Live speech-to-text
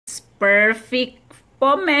perfect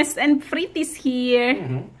pommes and frites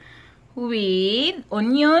here. With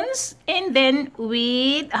onions and then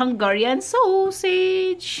with Hungarian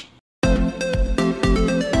sausage.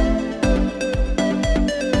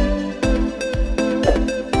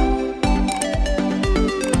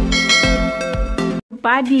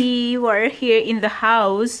 Buddy were here in the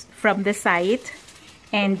house from the site,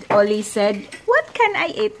 and Ollie said, "What can I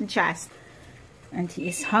eat just?" And he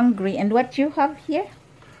is hungry. And what you have here?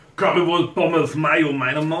 Currywurst Pommes Mayo.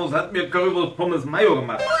 Meine Maus hat mir Currywurst Pommes Mayo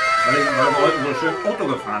gemacht, weil sie heute so schön Auto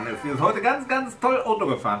gefahren ist. Sie ist heute ganz, ganz toll Auto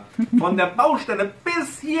gefahren. Von der Baustelle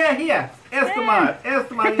bis hierher. Erste Mal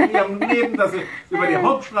in ihrem Leben, dass sie über die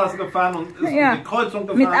Hauptstraße gefahren und ist um die Kreuzung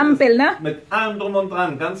gefahren. Mit Ampel, ne? Mit allem drum und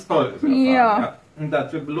dran. Ganz toll ist sie gefahren. Ja. Und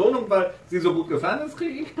dafür Belohnung, weil sie so gut gefahren ist,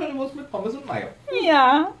 kriege ich Currywurst mit Pommes und Mayo.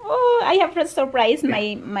 Yeah. Oh, I have surprised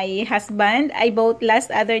my husband. I bought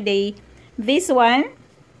last other day this one.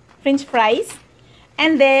 French fries,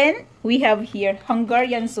 and then we have here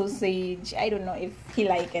Hungarian sausage. I don't know if he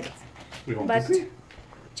like it, but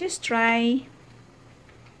just try.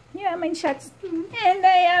 Yeah, my shots. And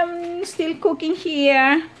I am still cooking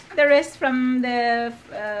here. The rest from the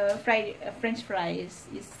French fries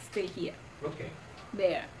is still here. Okay.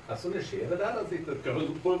 There. Hast du eine Schere da, dass ich das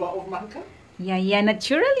Currypulver aufmachen kann? Yeah,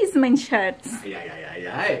 natural is my shots. Ja.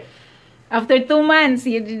 After 2 months,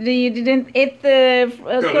 you didn't eat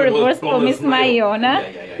currywurst Pommes Mayo, na?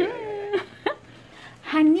 Yeah.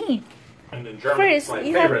 Honey. And in Germany, First, my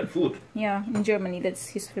favorite food. Yeah, in Germany, that's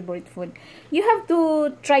his favorite food. You have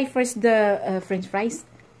to try first the French fries.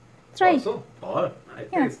 Try. Also, I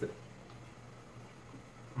taste it.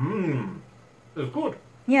 It's good.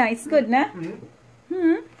 Yeah, it's good, na?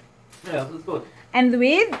 Yeah, it's good. And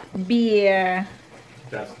with beer.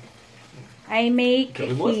 Just I make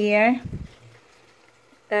currywurst? Here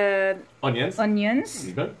onions.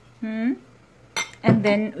 And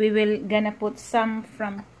then we will gonna put some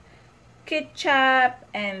from ketchup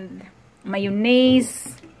and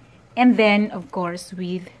mayonnaise, and then of course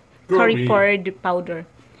with curry powder.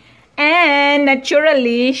 And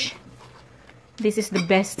naturally, this is the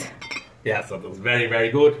best. Yes, that is very,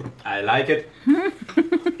 very good. I like it.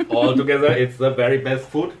 All together, it's the very best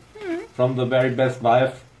food from the very best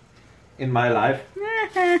wife in my life.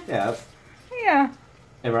 Yes. Yeah.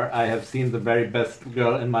 Ever I have seen the very best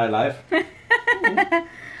girl in my life.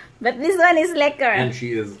 But this one is lekker. And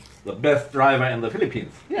she is the best driver in the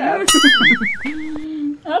Philippines. Yes.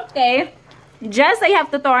 Okay. Just I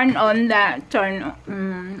have to turn on the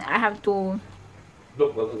I have to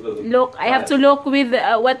look. I have to look with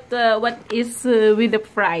what is with the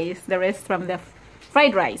fries. The rest from the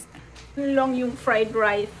fried rice. Long yung fried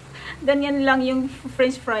rice. Ganyan lang yung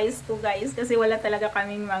French fries ko, guys, kasi wala talaga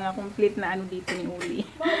kaming mga complete na ano dito ni Uli.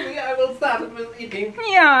 Mommy, I will start with eating.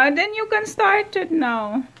 Yeah, then you can start it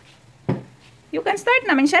now. You can start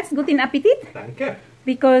naman, Schatz. Guten Appetit. Danke.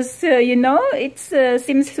 Because, you know, it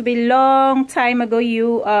seems to be long time ago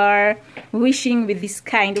you are wishing with this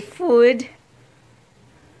kind of food.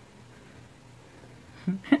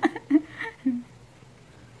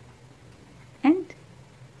 And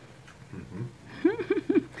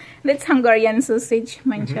that's Hungarian sausage,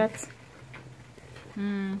 my shots.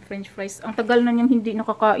 French fries. Ang tagal na niyang hindi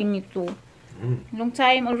nakakain nito. Long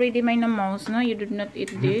time already, my mouse, no? You did not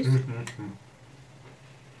eat this.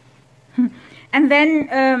 And then,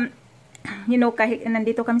 you know, kahit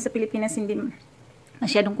nandito kami sa Pilipinas, hindi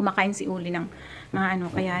masyadong kumakain si Uli ng mga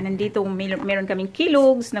ano. Kaya nandito, meron kaming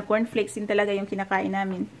kilogs na cornflakes, din talaga yung kinakain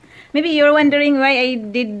namin. Maybe you're wondering why I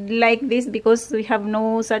did like this, because we have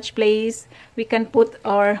no such place. We can put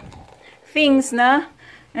our things, na?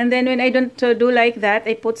 And then when I don't do like that,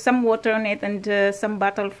 I put some water on it and some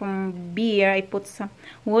bottle from beer. I put some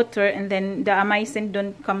water, and then the amaisin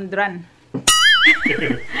don't come dran.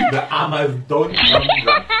 The amas don't come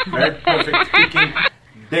dran. Very perfect speaking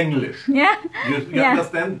Denglish. Yeah. You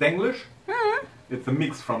understand Denglish? It's a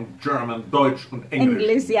mix from German, Deutsch and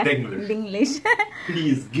English. Yeah. Denglish.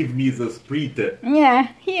 Please give me the sprite.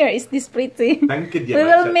 Yeah, here is the sprite. Danke dir. We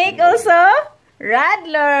will make also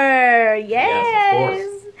Radler. Yes. Of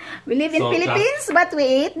course. We live in Philippines, but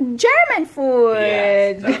we eat German food.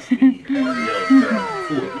 Yes, that's real German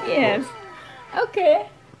food. Yes. Okay.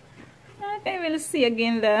 Okay, we'll see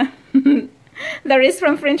again the the rest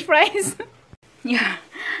from French fries.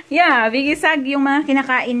 Yeah, bigisag yung mga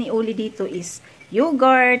kinakain ni Uli dito is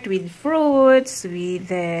yogurt with fruits,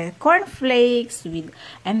 with cornflakes,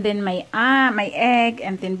 and then my egg,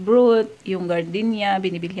 and then broth, yung gardenia,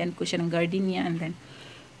 binibilhan ko siya ng gardenia, and then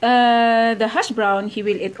the hash brown he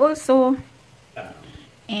will eat also.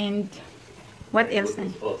 And what else?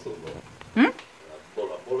 Also,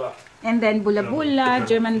 And then bula-bula,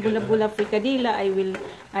 German bula-bula fricadilla.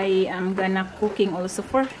 I am gonna cooking also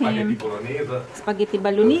for him. Spaghetti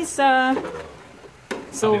bolognese.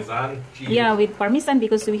 So, Parmesan, cheese. yeah, with parmesan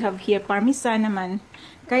because we have here parmesan naman.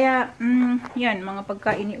 Kaya, yan, mga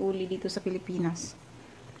pagkain ni Uli dito sa Pilipinas.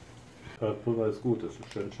 Pulver ist gut, das ist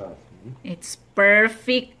schön scharf. It's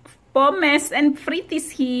perfect pommes and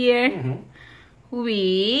frites here.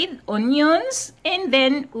 With onions and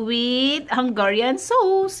then with Hungarian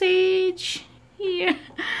sausage here.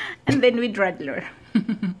 And then with radler.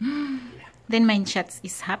 Then my shots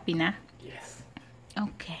is happy na? Yes.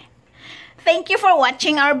 Okay. Thank you for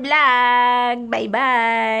watching our vlog.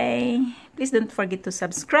 Bye-bye. Please don't forget to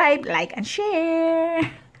subscribe, like, and share.